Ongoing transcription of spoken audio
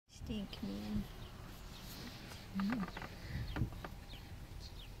stink, man.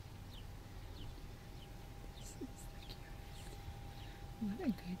 What a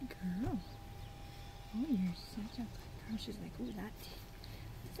good girl. Oh, you're such a good girl. She's like, oh, does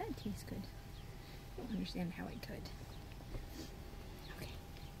that taste good? I don't understand how it could. Okay,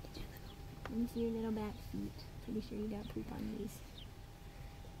 let me see your little back feet. Pretty sure you got poop on these.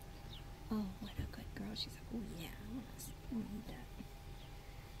 Oh, what a good girl. She's like, oh yeah, I want to eat that.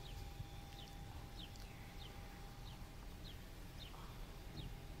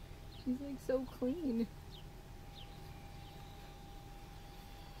 She's like so clean.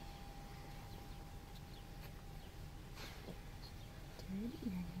 Dirty,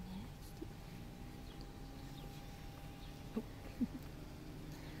 you're nasty. Oh.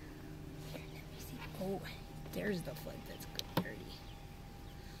 Here, let me see. Oh, there's the foot that's good, dirty.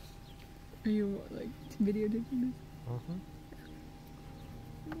 Are you like videotaping this? Mm-hmm.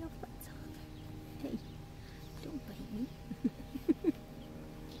 Your foot's off. Hey, don't bite me.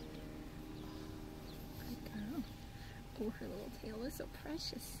 Good girl. Oh, her little tail is so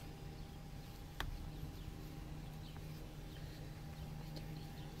precious.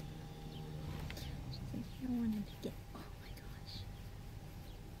 She's like, I don't want to get. Oh my gosh.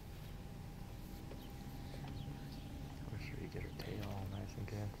 Make sure you get her tail all nice and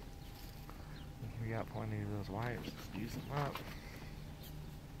good. If you got plenty of those wipes, just use them up.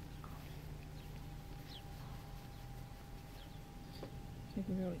 I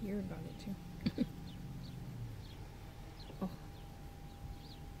can really hear about it too. Oh.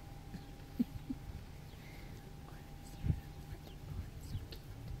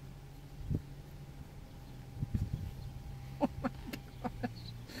 Oh my gosh.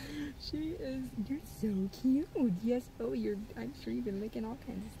 She is, you're so cute. Yes, oh, I'm sure you've been licking all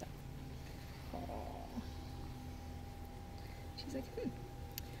kinds of stuff. Oh. She's like,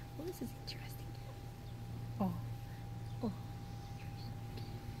 well, this is interesting. Oh. Oh.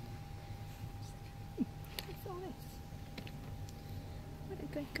 What's all this? What a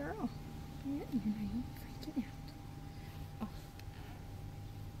good girl. Yeah, you're not even freaking out. Oh.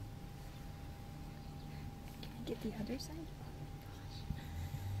 Can I get the other side? Oh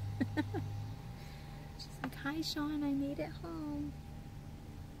my gosh. She's like, hi Sean, I made it home.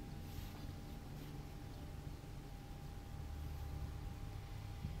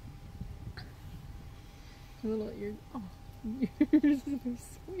 Little ear. Oh, you're so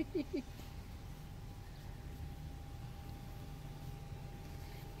sweet. Here,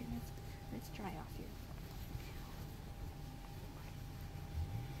 let's dry off